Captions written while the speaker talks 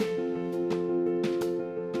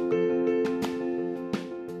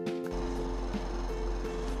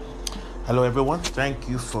Hello, everyone. Thank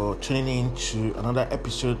you for tuning in to another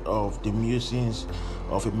episode of the Musings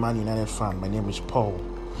of a Man United fan. My name is Paul.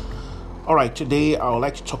 All right, today I would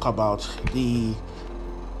like to talk about the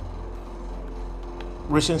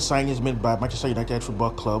recent signings made by Manchester United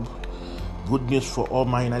Football Club. Good news for all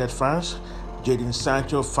Man United fans. Jadon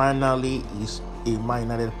Sancho finally is a Man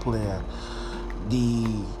United player. The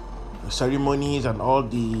ceremonies and all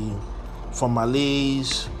the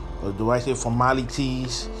formalities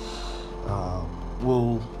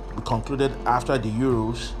will be concluded after the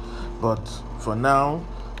Euros, but for now,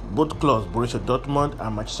 both clubs, Borussia Dortmund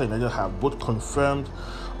and Manchester United, have both confirmed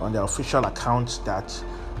on their official accounts that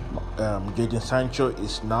Jadon Sancho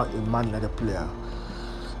is now a Man United player,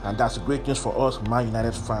 and that's great news for us Man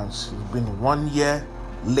United fans. It's been 1 year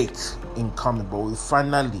late in coming, but we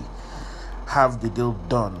finally have the deal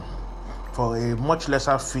done for a much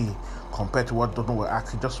lesser fee compared to what Dortmund were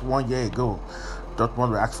asking just 1 year ago. Dortmund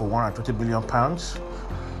were asked for £120 million,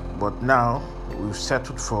 but now we've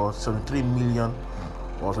settled for 73 million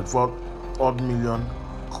or 74 odd million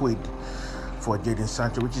quid for Jadon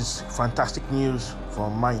Sancho, which is fantastic news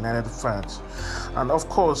for Man United fans. And of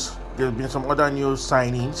course, there's been some other new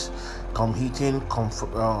signings. Tom Heaton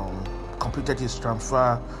completed his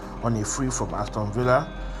transfer on a free from Aston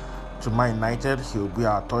Villa to Man United. He'll be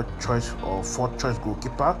our third choice or fourth choice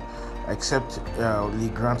goalkeeper, except Lee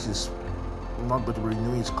Grant is not going to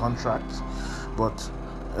renew his contract, but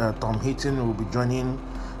Tom Heaton will be joining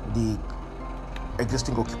the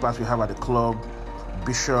existing goalkeepers we have at the club: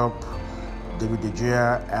 Bishop, David De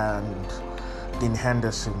Gea, and Dean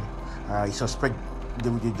Henderson. I suspect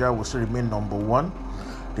David De Gea will still remain number one,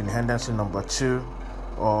 Dean Henderson number two,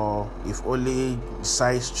 or if Ole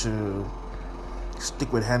decides to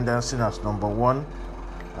stick with Henderson as number one,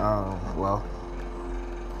 well,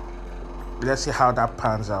 let's see how that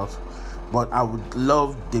pans out. But I would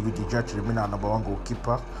love David De Gea to remain our number one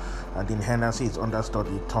goalkeeper, and then Henderson is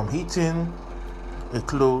understudy. Tom Heaton, a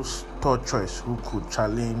close third choice who could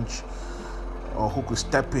challenge or who could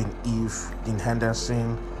step in if Dean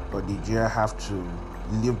Henderson or De Gea have to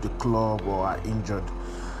leave the club or are injured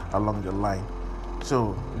along the line.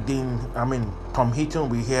 So Tom Heaton will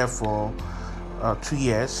be here for 2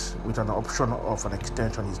 years with an option of an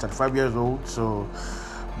extension. He's 35 years old, so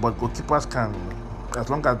but goalkeepers can, as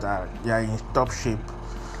long as they are in top shape,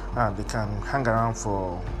 they can hang around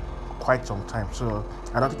for quite some time. So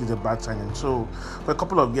I don't think it's a bad signing. So for a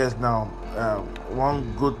couple of years now,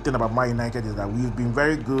 one good thing about Man United is that we've been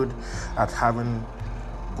very good at having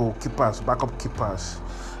goalkeepers, backup keepers.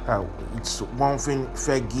 It's one thing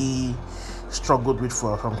Fergie struggled with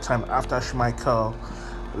for some time after Schmeichel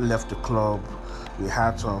left the club. We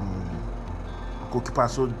had some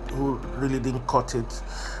goalkeepers who really didn't cut it.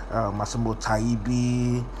 Massimo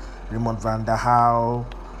Taibi, Raymond van der Haal,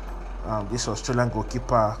 this Australian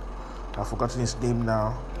goalkeeper, I've forgotten his name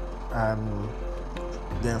now, and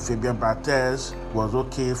then Fabian Barthez was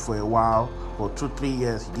okay for a while. For 2-3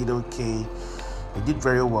 years he did okay. He did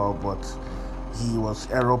very well, but he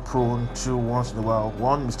was error prone too once in a while.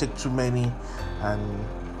 One mistake too many, and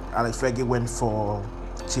Alex Fergie went for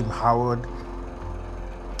Tim Howard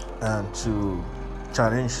to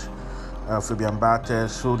challenge Fabian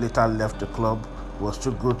Barthez, who later left the club. Was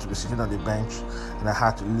too good to be sitting on the bench, and I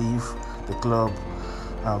had to leave the club.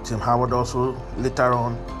 Tim Howard also later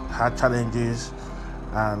on had challenges,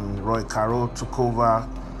 and Roy Carroll took over,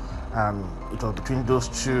 and it was between those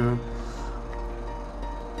two,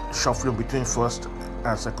 shuffling between first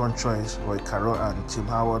and second choice, Roy Carroll and Tim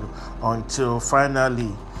Howard, until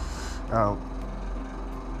finally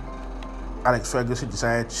Alex Ferguson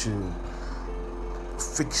decided to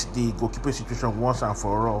fix the goalkeeping situation once and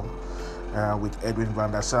for all with Edwin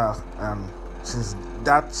van der Sar. And since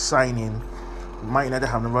that signing, Man United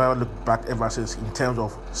have never looked back ever since in terms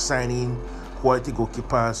of signing quality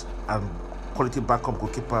goalkeepers and quality backup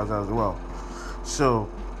goalkeepers as well. So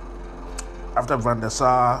after van der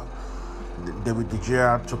Sar, David De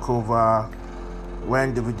Gea took over.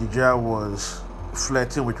 When David De Gea was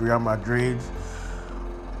flirting with Real Madrid,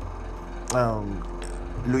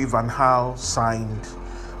 Louis van Gaal signed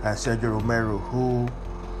Sergio Romero, who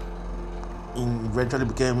eventually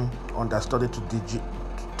became understudy to De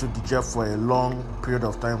Gea for a long period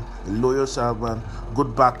of time. A loyal servant,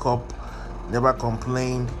 good backup, never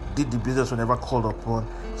complained, did the business whenever called upon,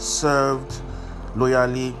 served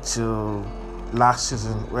loyally till last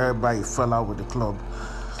season, whereby he fell out with the club,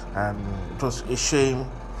 and it was a shame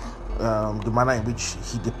the manner in which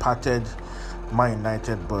he departed Man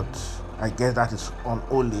United, but I guess that is on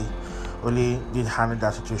Ole. Ole did handle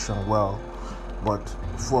that situation well, but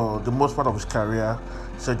for the most part of his career,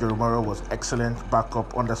 Sergio Romero was excellent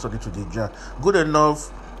backup understudy to De Gea. Good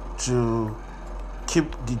enough to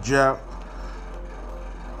keep De Gea,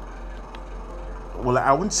 well,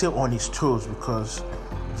 I wouldn't say on his toes, because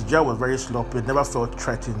De Gea was very sloppy, never felt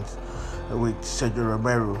threatened with Sergio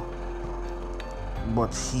Romero.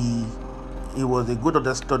 But he was a good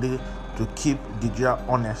understudy to keep De Gea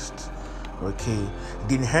honest. Okay,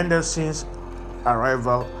 Dean Henderson's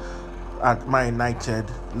arrival at Man United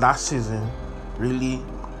last season really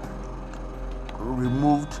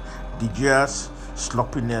removed De Gea's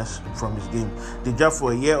sloppiness from his game. De Gea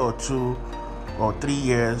for a year or 2 or 3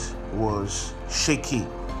 years was shaky.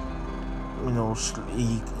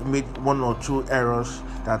 He made 1 or 2 errors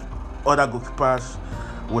that other goalkeepers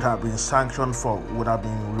would have been sanctioned for, would have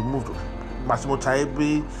been removed. Massimo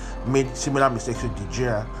Taibi made similar mistakes with De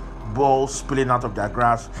Gea, balls spilling out of their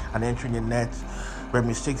grasp and entering the net, were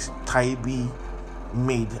mistakes Taibi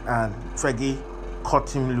made, and Fergie cut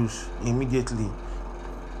him loose immediately.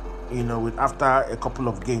 After a couple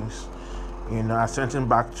of games, I sent him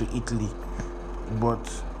back to Italy.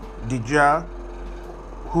 But De Gea,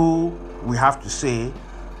 who we have to say,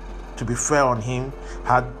 to be fair on him,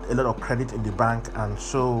 had a lot of credit in the bank, and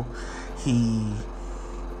so he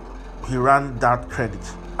ran that credit.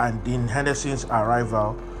 And Dean Henderson's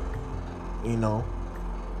arrival,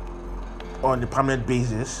 on a permanent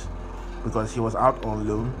basis, because he was out on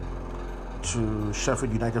loan to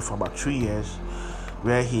Sheffield United for about 2 years,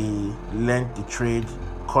 where he learned the trade,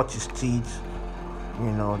 cut his teeth,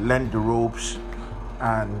 learned the ropes,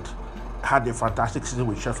 and had a fantastic season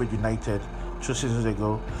with Sheffield United 2 seasons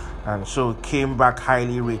ago, and so came back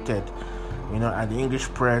highly rated, and the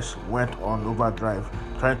English press went on overdrive,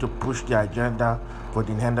 trying to push the agenda for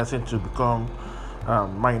Dean Henderson to become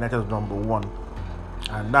Man United's number 1.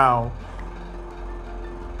 And now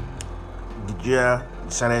De Gea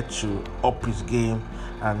decided to up his game,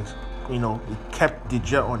 and he kept De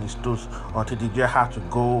Gea on his toes until De Gea had to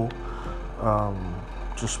go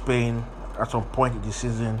to Spain at some point in the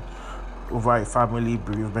season over a family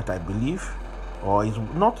bereavement, I believe. Or it's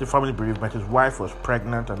not a family bereavement, his wife was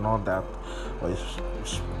pregnant and all that, or his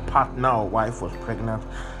partner or wife was pregnant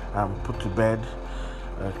and put to bed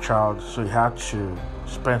a child, so he had to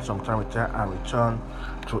spend some time with her and return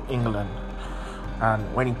to England. And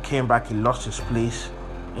when he came back, he lost his place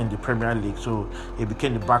in the Premier League, so he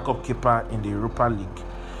became the backup keeper in the Europa League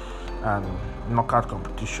and knockout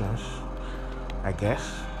competitions, I guess.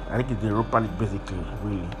 I think it's the Europa League basically,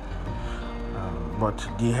 really. But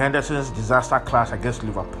the Henderson's disaster clash against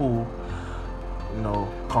Liverpool,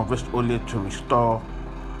 convinced Ole to restore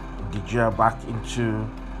De Gea back into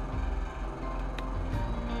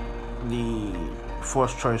the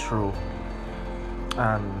first choice role.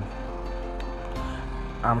 And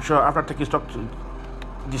I'm sure after taking stock to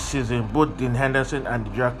this season, both Dean Henderson and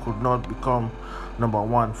De Gea could not become number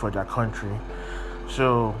 1 for their country.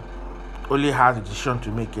 So Ole has a decision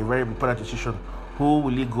to make, a very important decision. Who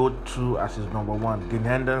will he go to as his number 1, Dean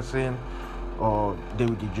Henderson or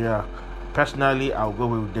David De Gea? Personally, I'll go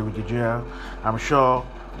with David De Gea. I'm sure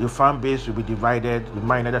the fan base will be divided, the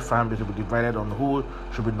Man United fan base will be divided on who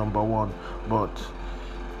should be number 1. But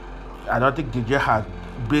I don't think De Gea has,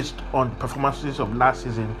 based on performances of last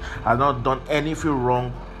season, has not done anything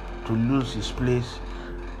wrong to lose his place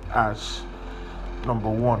as number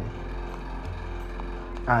 1.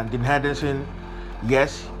 And Dean Henderson,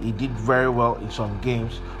 yes, he did very well in some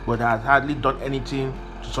games, but has hardly done anything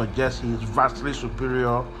to suggest he is vastly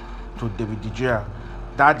superior to David De Gea.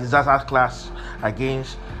 That disaster clash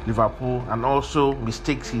against Liverpool, and also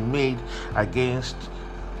mistakes he made against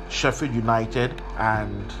Sheffield United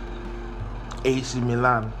and AC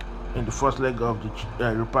Milan in the first leg of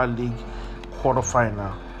the Europa League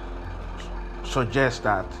quarterfinal, suggests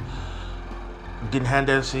that Dean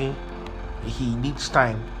Henderson, he needs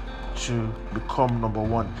time to become number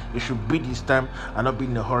 1. He should beat his time and not be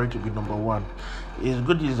in a hurry to be number 1. It's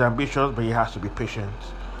good, he's ambitious, but he has to be patient.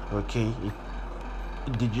 Okay,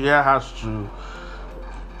 De Gea has to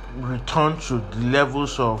return to the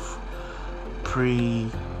levels of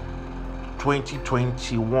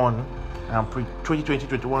pre-2021 and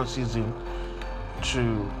pre-2020-21 season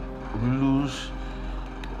to lose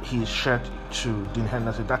his shirt to Dean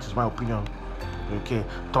Henderson. That is my opinion. Okay,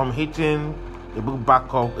 Tom Heaton, a good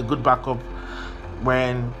backup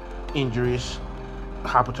when injuries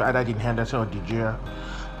happen to either Dean Henderson or De Gea.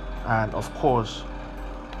 And of course,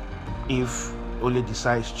 if Ole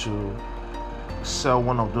decides to sell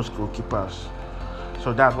one of those goalkeepers.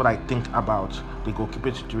 So that's what I think about the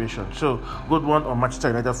goalkeeping situation. So good one on Manchester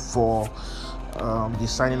United for the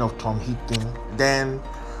signing of Tom Heaton. Then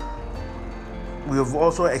we've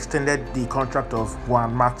also extended the contract of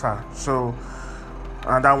Juan Mata. So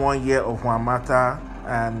another 1 year of Juan Mata,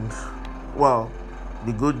 and well,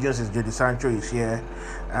 the good news is Jadon Sancho is here,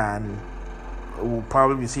 and we'll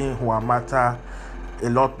probably be seeing Juan Mata a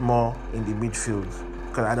lot more in the midfield,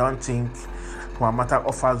 because I don't think Juan Mata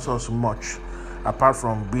offers us much apart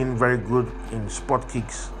from being very good in spot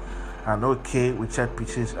kicks and okay with set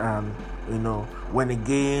pieces, and when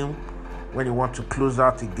you want to close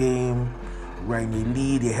out the game, when you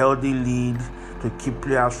lead a healthy lead, to keep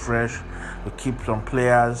players fresh, to keep some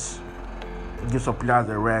players, give some players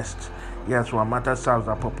a rest. Yes, Juan Mata serves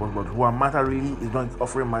that purpose, but Juan Mata really is not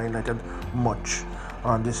offering Man United much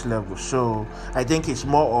on this level. So I think it's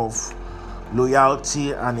more of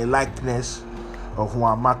loyalty and a likeness of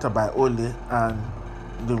Juan Mata by Ole and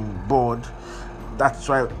the board. That's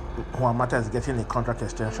why Juan Mata is getting a contract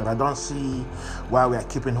extension. I don't see why we are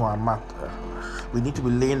keeping Juan Mata. We need to be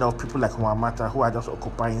laying off people like Juan Mata who are just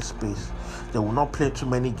occupying space. They will not play too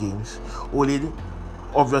many games. Ole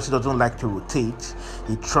obviously doesn't like to rotate.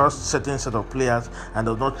 He trusts certain set of players and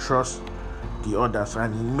does not trust the others,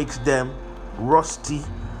 and he makes them rusty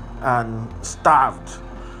and starved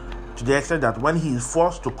to the extent that when he is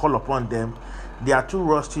forced to call upon them, they are too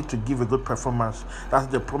rusty to give a good performance. That's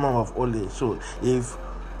the problem of Ole. So if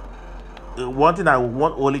one thing I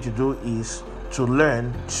want Ole to do is to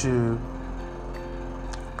learn to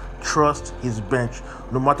trust his bench,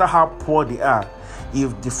 no matter how poor they are.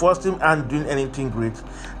 If the first team aren't doing anything great,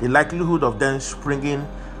 the likelihood of them springing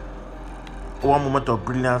one moment of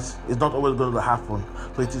brilliance is not always going to happen.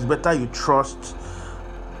 So it is better you trust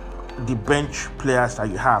the bench players that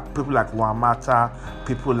you have. People like Juan Mata,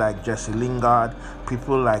 people like Jesse Lingard,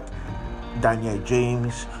 people like Daniel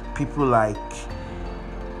James, people like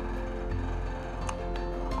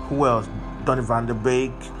who else? Donny van de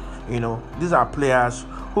Beek. These are players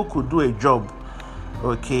who could do a job,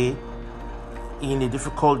 okay, in a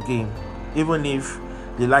difficult game, even if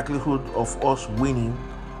the likelihood of us winning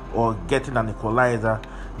or getting an equalizer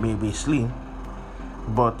may be slim.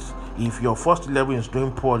 But if your first 11 is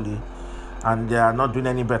doing poorly and they are not doing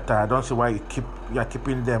any better, I don't see why you are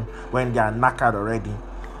keeping them when they are knackered already.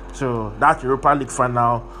 So that Europa League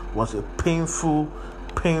final was a painful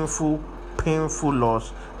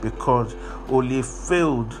loss because Ole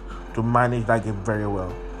failed to manage that game very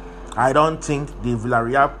well. I don't think the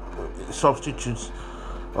Villarreal substitutes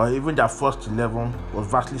or even their first 11 was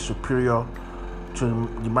vastly superior to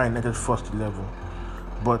the Man United first 11.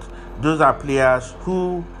 But those are players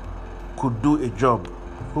who could do a job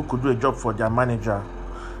for their manager,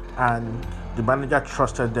 and the manager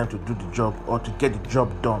trusted them to do the job or to get the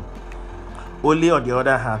job done. Ole, on the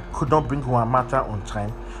other hand, could not bring Juan Mata on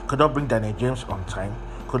time, could not bring Daniel James on time,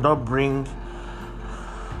 couldn't bring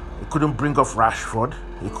off Rashford.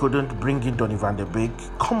 He couldn't bring in Donny van de Beek.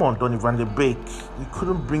 Come on, Donny van de Beek. He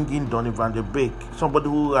couldn't bring in Donny van de Beek. Somebody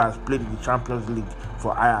who has played in the Champions League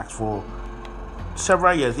for Ajax for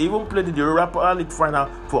several years. He even played in the Europa League final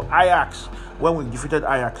for Ajax when we defeated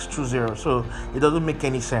Ajax 2-0. So it doesn't make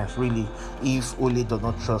any sense, really, if Ole does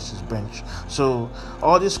not trust his bench. So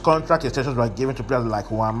all these contract extensions were given to players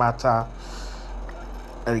like Juan Mata,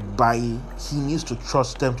 Eric Bailly. He needs to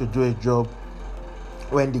trust them to do a job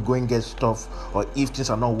when the going gets tough or if things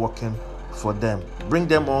are not working for them. Bring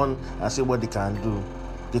them on and see what they can do.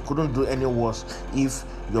 They couldn't do any worse if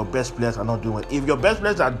your best players are not doing well. If your best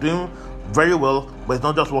players are doing very well but it's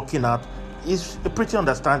not just working out, it's pretty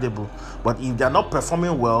understandable. But if they're not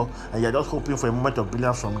performing well and you're just hoping for a moment of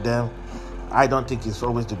brilliance from them, I don't think it's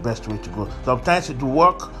always the best way to go. Sometimes it will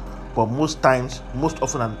work, but most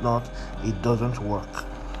often than not, it doesn't work.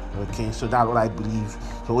 Okay, so that's what I believe.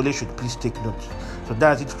 So Ole should please take note. So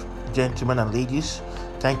that's it, gentlemen and ladies.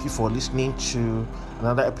 Thank you for listening to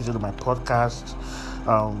another episode of my podcast.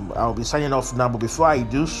 I'll be signing off now, but before I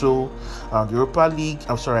do so, the Europa League,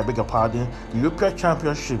 the European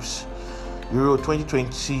Championships, Euro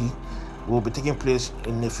 2020, will be taking place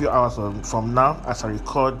in a few hours from now as I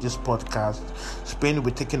record this podcast. Spain will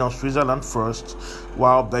be taking on Switzerland first,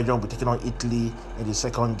 while Belgium will be taking on Italy in the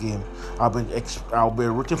second game. I'll be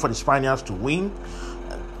rooting for the Spaniards to win,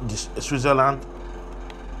 Switzerland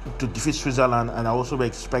to defeat Switzerland, and I also be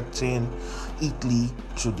expecting Italy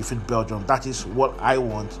to defeat Belgium. That is what I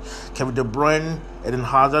want. Kevin De Bruyne, Eden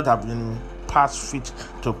Hazard have been past fit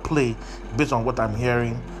to play based on what I'm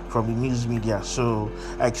hearing from the news media. So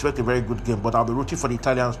I expect a very good game, but I'll be rooting for the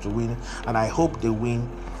Italians to win, and I hope they win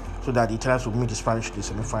so that the Italians will meet the Spanish in the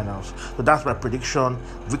semi-finals. So that's my prediction.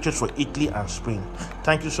 Victories for Italy and Spain.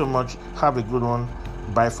 Thank you so much. Have a good one.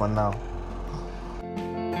 Bye for now.